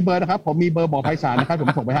านไม่มีเบอร์นะครับผมมีเบอร์หมอไพศาลนะครับผม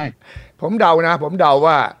ส่งไปให้ผมเดา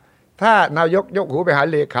ว่าถ้านายกยกหูไปหา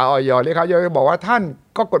เลขาอย.เลขาอย.บอกว่าท่าน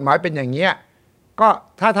ก็กฎหมายเป็นอย่างเงี้ยก็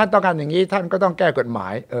ถ้าท่านต้องการอย่างนี้ท่านก็ต้องแก้กฎหมา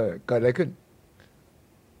ยเกิดอะไรขึ้น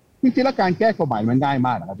จริงๆแล้วการแก้กฎหมายมันง่ายม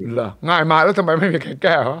ากนะครับพี่ง่ายมากแล้วทำไมไม่มีใครแ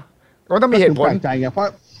ก้วะก็ต้องมีเหตุผลใจไงเพ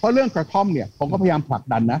ราะเรื่องกระท่อมเนี่ยผมก็พยายามผลัก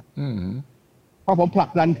ดันนะพอผมผลั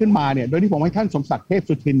กดันขึ้นมาเนี่ยโดยที่ผมให้ท่านสมศักดิ์เทพ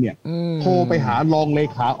สุทินเนี่ยโทรไปหารองเล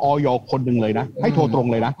ขาอย.คนหนึ่งเลยนะให้โทรตรง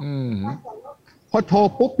เลยนะพอโทร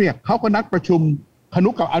ปุ๊บเนี่ยเขาก็นัดประชุมอ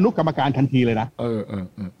นุกรรมการทันทีเลยนะ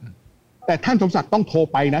แต่ท่านสมศักดิ์ต้องโทร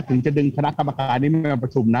ไปนะถึงจะดึงคณะกรรมการนี้มาปร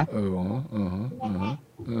ะชุมนะ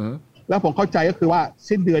แล้วผมเข้าใจก็คือว่า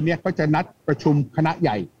สิ้นเดือนนี้ก็จะนัดประชุมคณะให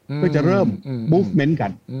ญ่เพื่อจะเริ่ม movement กั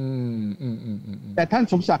นแต่ท่าน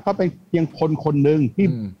สมศักดิ์ก็เป็นเพียงคนหนึ่งที่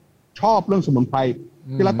ชอบเรื่องสมุนไพร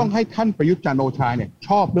ที่เราต้องให้ท่านประยุทธ์จันทร์โอชาเนี่ยช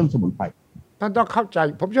อบเรื่องสมุนไพรท่านต้องเข้าใจ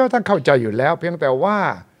ผมเชื่อว่าท่านเข้าใจอยู่แล้วเพียงแต่ว่า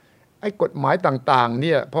ไอ้กฎหมายต่างๆเ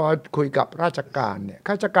นี่ยพอคุยกับราชการเนี่ย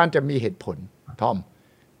ราชการจะมีเหตุผลทอม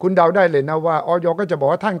คุณเดาได้เลยนะว่าอย.ก็จะบอก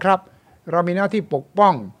ว่าท่านครับเรามีหน้าที่ปกป้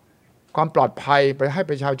องความปลอดภัยไปให้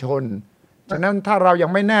ประชาชนฉะนั้นถ้าเรายัง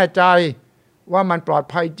ไม่แน่ใจว่ามันปลอด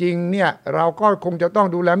ภัยจริงเนี่ยเราก็คงจะต้อง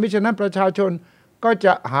ดูแลมิฉะนั้นประชาชนก็จ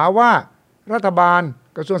ะหาว่ารัฐบาล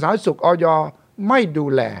กระทรวงสาธารณสุขอย.ไม่ดู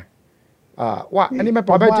แลว่าอันนี้มันป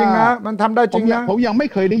ลอดภัยจริงนะมันทำได้จริงนะผมยังไม่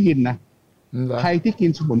เคยได้ยินนะใครที่กิน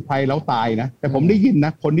สมุนไพรแล้วตายนะแต่ผมได้ยินน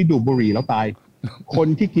ะคนที่ดูดบุหรี่แล้วตายคน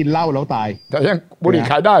ที่กินเหล้าแล้วตายแต่ยังบุหรี่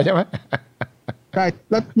ขายได้ใช่ไหมใช่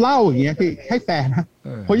แล้วเหล้าอย่างเงี้ยที่ให้แฟร์นะ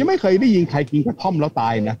ผมยังไม่เคยได้ยินใครกินกระท่อมแล้วตา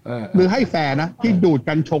ยนะหรือให้แฟร์นะที่ดูด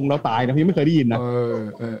กัญชงแล้วตายนะผมยังไม่เคยได้ยินนะ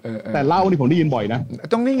แต่เหล้านี่ผมได้ยินบ่อยนะ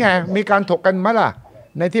ตรงนี้ไงมีการถกกันมั้ยล่ะ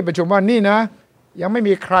ในที่ประชุมว่านี่นะยังไม่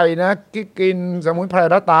มีใครนะกินสมุนไพร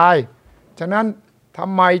แล้วตายฉะนั้นท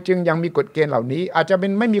ำไมจึงยังมีกฎเกณฑ์เหล่านี้อาจจะเป็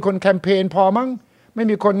นไม่มีคนแคมเปญพอมั้งไม่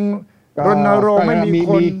มีคนรณรงค์ไม่มี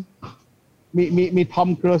คนมีทอม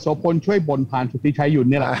เครือโสพลช่วยบ่นผ่านสุทธิชัยหยุ่น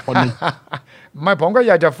นี่แหละคนนึงไม่ผมก็อ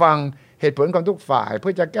ยากจะฟังเหตุผลของทุกฝ่ายเพื่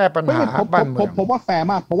อจะแก้ปัญหาบ้านเมืองผมว่าแฟร์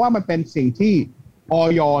มากเพราะว่ามันเป็นสิ่งที่อ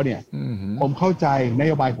ย.เนี่ยผมเข้าใจนโ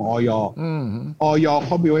ยบายของอย.เข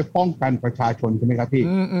ามีไว้ป้องกันประชาชนใช่ไหมครับพี่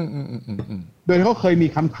โดยเขาเคยมี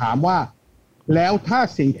คำถามว่าแล้วถ้า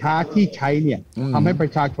สินค้าที่ใช้เนี่ยทำให้ปร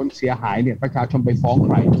ะชาชนเสียหายเนี่ยประชาชนไปฟ้องใค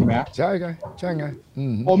รใช่ไหมใช่ไง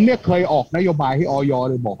ผมเนี่ยเคยออกนโยบายให้อย.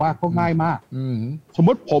เลยบอกว่าก็ง่ายมากสมม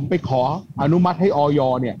ติผมไปขออนุมัติให้อย.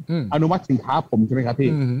เนี่ยอนุมัติสินค้าผมใช่ไหมครับ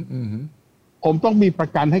พี่ผมต้องมีประ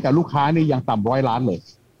กันให้กับลูกค้านี่อย่างต่ำ100 ล้านเลย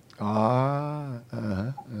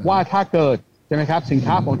ว่าถ้าเกิดใช่ไหมครับสิน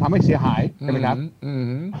ค้าผมทำให้เสียหายใช่ไหมครับ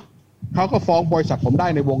เขาก็ฟ้องบริษัทผมได้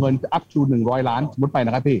ในวงเงิน up to 100 ล้านสมมติไปน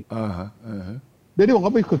ะครับพี่เดี๋ยวที่ผม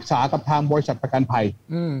ก็ไปปรึกษากับทางบริษัทประกันภัย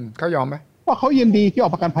เขายอมไหมว่าเขายินดีที่ออ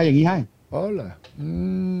กประกันภัยอย่างนี้ให้เหรอ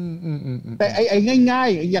แต่ไอ้ง่าย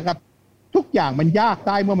ๆอย่างกับทุกอย่างมันยากไ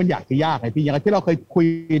ด้เมื่อมันอยากจะยากไงพี่อย่างที่เราเคยคุย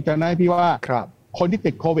กันนะพี่ว่าคนที่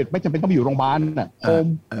ติดโควิดไม่จำเป็นต้องไปอยู่โรงพยาบาลน่ะ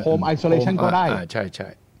โฮมไอโซเลชันก็ได้ใช่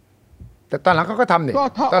แต่ตอนหลังเขาก็ทำนี่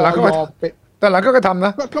ตอนหลังเขาก็ทำน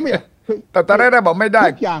ะก็ไม่แต่ตอนแรกบอกไม่ได้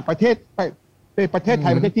ทุกอย่างประเทศเป็นประเทศไท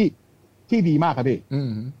ยประเทศที่ดีมากครับพี่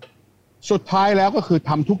สุดท้ายแล้วก็คือ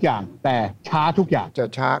ทำทุกอย่างแต่ช้าทุกอย่างจะ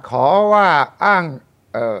ช้าขอว่าอ้าง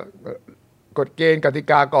กฎเกณฑ์กติ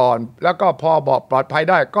กาก่อนแล้วก็พอบอกปลอดภัย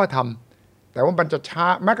ได้ก็ทำแต่ว่ามันจะช้า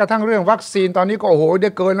แม้กระทั่งเรื่องวัคซีนตอนนี้ก็โอ้โหได้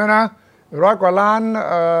เกินแล้วนะ100 กว่าล้าน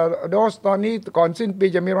โดสตอนนี้ก่อนสิ้นปี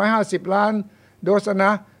จะมี150 ล้านโดสน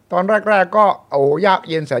ะตอนแรกๆก็โอ้ยาก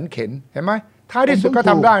เย็นแสนเข็ญเห็นไหมท้ายที่สุดก็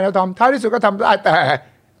ทำได้นะทอมท้ายที่สุดก็ทำได้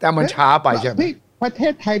แต่มันช้าไปใช่ไหม ประเท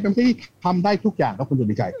ศไทยเป็นประเทศที่ทำได้ทุกอย่างครับคุณสุท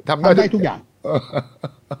ธิชัยทำได้ทุกอย่าง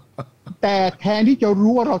แต่แทนที่จะ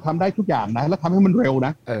รู้ว่าเราทำได้ทุกอย่างนะแล้วทำให้มันเร็วน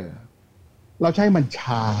ะเราใช้มัน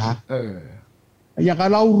ช้าอย่าง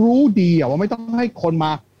เรารู้ดีว่าไม่ต้องให้คนม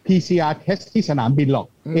า PCR test ที่สนามบินหรอก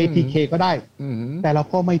ATK ก็ได้แต่เรา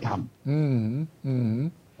ก็ไม่ท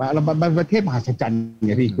ำประเทศมหัศจรรย์ไ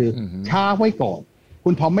งพี่คือช้าไว้ก่อนคุ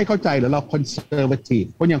ณทอมไม่เข้าใจหรือเราคอนเซอร์วทีฟ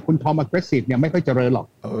คนอย่างคุณทอม aggressive เนี่ยไม่ค่อยเจริญหรอก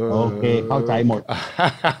โอเคเข้าใจหมด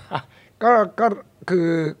ก็คือ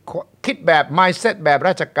คิดแบบ mindset แบบร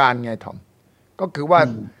าชการไงทอมก็คือว่า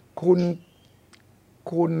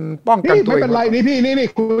คุณป้องกันตัวไม่เป็นไรนี่พี่นี่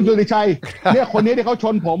คุณสุทธิชัยเนี่ยคนนี้ที่เขาช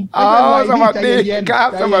นผมสวัสดีครับ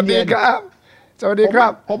สวัสดีครับสวัสดีครั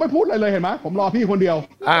บผมไม่พูดอะไรเลยเห็นไหมผมรอพี่คนเดียว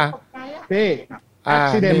พี่อุ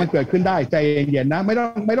บิเหตุมันเกิดขึ้นได้ใจเย็นๆนะไม่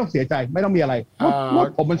ต้องเสียใจไม่ต้องมีอะไรรถ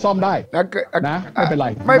ผมมันซ่อมได้นะไม่เป็นไร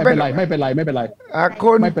คุณไม่เป็นไรไม่เป็น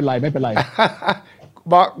ไร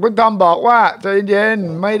บอกคุณทอมบอกว่าใจเย็น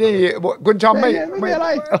ไม่ได้คุณชอมไม่อะไร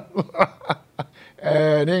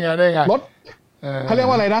นี่ไงรถเขาเรียก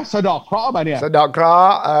ว่าอะไรนะสะดอกเคราะห์ป่ะเนี่ยสะดอกเคราะ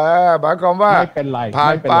ห์หมายความว่าไม่เป็นไรผ่า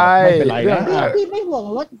นไปไม่เป็นไรนะพี่ไม่ห่วง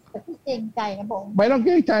รถแต่พี่เกรงใจนะผมไม่ต้องเก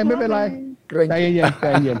รงใจไม่เป็นไรใจเย็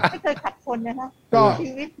นไม่เคยขับชนนะคะก็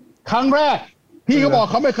ครั้งแรกพี่เขาบอก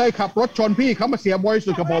เขาไม่เคยขับรถชนพี่เขามาเสียบริสุ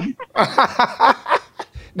ทธิ์กับผม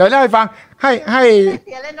เดี๋ยวเล่าให้ฟังให้เ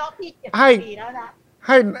สียแล้วเนาะพี่7 ปีแล้วนะ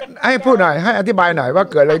ให้พูดหน่อยให้อธิบายหน่อยว่า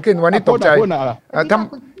เกิดอะไรขึ้นวันนี้ตกใจ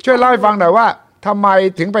ช่วยเล่าให้ฟังหน่อยว่าทำไม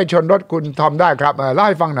ถึงไปชนรถคุณทอมได้ครับเล่า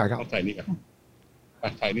ให้ฟังหน่อยครับใส่นี่กัน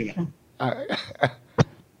ใส่นี่นะ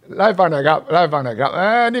เล่าให้ฟังหน่อยครับเล่าให้ฟังหน่อยครับ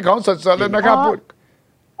นี่ของสดๆเลยนะครับพูด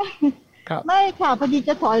ครับไม่ค่ะพอดีจ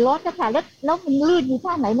ะถอยรถค่ะแล้วมันลื่นอยู่ท่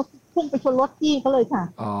าไหนมาพุ่งไปชนรถพี่เขาเลยค่ะ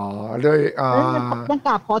เลยยังก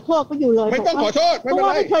ราบขอโทษก็อยู่เลยไม่ต้องขอโทษเพราะว่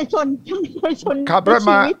าไม่เคยชนขับรถ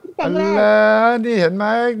มาแล้วนี่เห็นไหม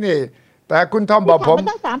นี่แต่คุณทอมบอกผม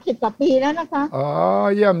ตั้ง30 กว่าปีแล้วนะคะ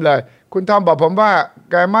เยี่ยมเลยคุณทอมบอกผมว่า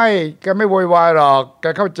แกไม่โวยวายหรอกแก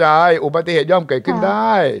เข้าใจอุบัติเหตุย่อมเกิดขึ้นไ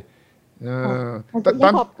ด้ตอ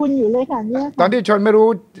นขอบคุณอยู่เลยค่ะเนี่ยตอนที่ชนไม่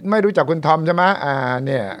รู้จักคุณทอมใช่ไหมเ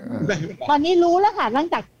นี่ยตอนนี้รู้แล้วค่ะหลัง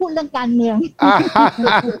จากพูดเรื่องการเมือง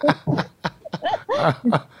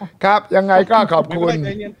ครับยังไงก็ขอบคุณ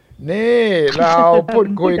นี่เราพูด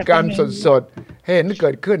คุยกันสดๆเห็นเกิ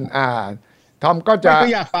ดขึ้นทอมก็จะ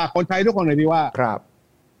อยากฝากคนไทยทุกคนเลยดีว่าครับ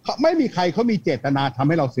ไม่มีใครเขามีเจตนาทำใ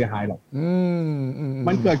ห้เราเสียหายหรอก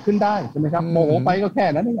มันเกิดขึ้นได้ใช่ไหมครับโมโหไปก็แค่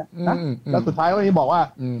นั้นเองนะแล้วสุดท้ายวันนี้บอกว่า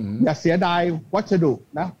อย่าเสียดายวัสดุ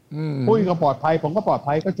นะปุ้ยก็ปลอดภัยผมก็ปลอด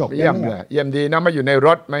ภัยก็จบเยี่ยมเลยเยี่ยมดีนะมาอยู่ในร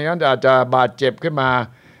ถไม่งั้นอาจจะบาดเจ็บขึ้นมา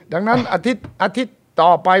ดังนั้นอาทิตย์ต่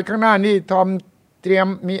อไปข้างหน้านี่ทอมเตรียม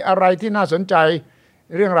มีอะไรที่น่าสนใจ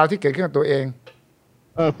เรื่องราวที่เกิดขึ้นกับตัวเอง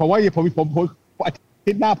เพราะว่าผมอา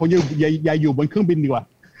ทิตย์หน้าผมอย่าอยู่บนเครื่องบินดีกว่า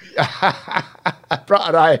เพราะอ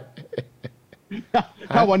ะไร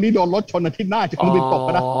ถ้าวันนี้โดนรถชนอาทิตย์หน้าจะเครื่องบินตก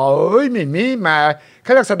ก็ได้ไม่มีมาเข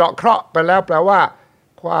าเรียกสะเดาะเคราะห์ไปแล้วแปลว่า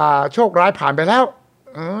โชคร้ายผ่านไปแล้ว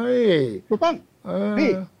ถูกต้องนี่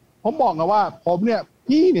ผมบอกนะว่าผมเนี่ย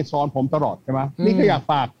พี่เนี่ยสอนผมตลอดใช่ไหมนี่ก็อยาก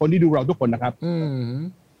ฝากคนที่ดูเราทุกคนนะครับ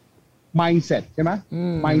mindset ใช่ไหม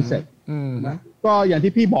mindset นะก็อย่าง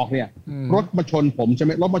ที่พี่บอกเนี่ยรถมาชนผมใช่ไห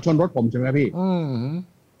มรถมาชนรถผมใช่ไหมพี่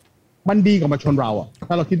มันดีกว่ามาชนเรา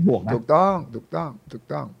ถ้าเราคิดบวกนะถูกต้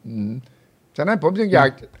องฉะนั้นผมจึงอยาก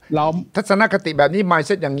เราทัศนคติแบบนี้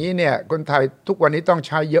mindset อย่างนี้เนี่ยคนไทยทุกวันนี้ต้องใ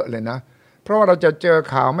ช้เยอะเลยนะเพราะว่าเราจะเจอ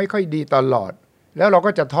ข่าวไม่ค่อยดีตลอดแล้วเรา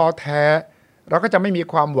ก็จะท้อแท้เราก็จะไม่มี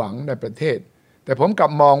ความหวังในประเทศแต่ผมกลั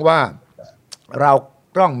บมองว่าเรา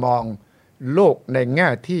ต้องมองโลกในแง่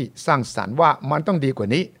ที่สร้างสรรค์ว่ามันต้องดีกว่า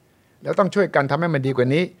นี้แล้วต้องช่วยกันทำให้มันดีกว่า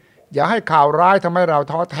นี้อย่าให้ข่าวร้ายทำให้เรา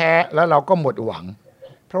ท้อแท้แล้วเราก็หมดหวัง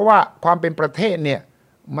เพราะว่าความเป็นประเทศเนี่ย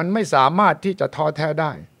มันไม่สามารถที่จะท้อแท้ไ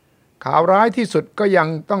ด้ข่าวร้ายที่สุดก็ยัง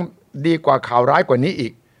ต้องดีกว่าข่าวร้ายกว่านี้อี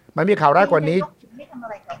กมันมีข่าวร้ายกว่านี้ไม่ทำอะ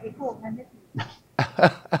ไรกับไอ้พวกนั้น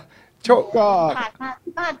โชคก็ผ่านมา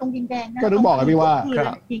ที่บ้านตรงดินแดงนะก็ถึงบอกกันพี่ว่า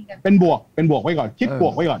เป็นบวกไว้ก่อนคิดบว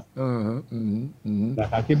กไว้ก่อนนะ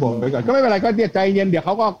ครับคิดบวกไว้ก่อนก็ไม่เป็นไรก็ใจเย็นเดี๋ยวเข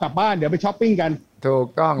าก็กลับบ้านเดี๋ยวไปช้อปปิ้งกันถูก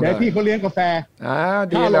ต้องเดี๋ยวพี่เขาเลี้ยงกาแฟ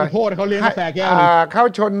ดีเลยลงโทษเขาเลี้ยงกาแฟแก้วนึงเขา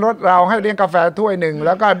ชนรถเราให้เลี้ยงกาแฟถ้วยหนึ่งแ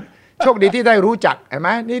ล้วก็โชคดีที่ได้รู้จักเห็นไหม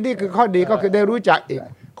นี่คือข้อดีก็คือได้รู้จักอีก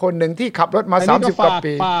คนหนึ่งที่ขับรถมา30 กว่า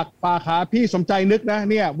ปีฝากขาพี่สมใจนึกนะ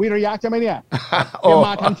เนี่ยวิริยะใช่ไหมเนี่ยจะม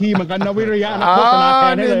าทันทีเหมือนกันนะวิริยะนะโฆษณาแท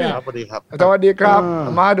นได้เลยสวัสดีครับสวัสดีครับ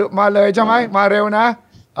มาเลยใช่ไหมมาเร็วนะ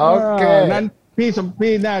โอเคนั้น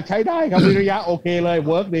พี่น่าใช้ได้ครับวิริยะโอเคเลยเ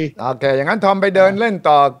วิร์กดีโอเคอย่างนั้นทอมไปเดินเล่น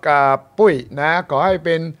ต่อกับปุ้ยนะขอให้เ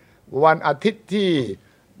ป็นวันอาทิตย์ที่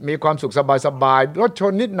มีความสุขสบายๆรถช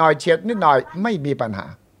นนิดหน่อยเฉียดนิดหน่อยไม่มีปัญหา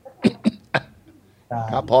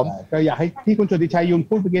ครับผมก็อยากให้ที่คุณสุทธิชัยยุน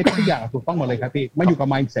พูดเมื่อกี้ทุกอย่างถูกต้องหมดเลยครับพี่มันอยู่กับ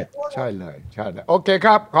mindset ใช่เลยโอเคค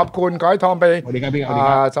รับขอบคุณขอให้ทองไป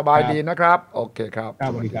สบายดีนะครับโอเคครับส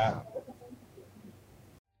วัสดีครับ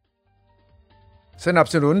สนับ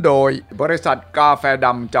สนุนโดยบริษัทกาแฟด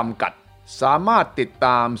ำจำกัดสามารถติดต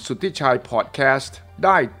ามสุทธิชัย Podcast ไ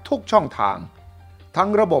ด้ทุกช่องทางทั้ง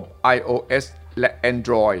ระบบ iOS และ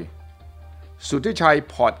Android สุทธิชัย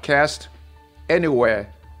Podcast Anywhere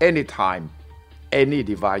Anytime Any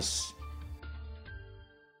device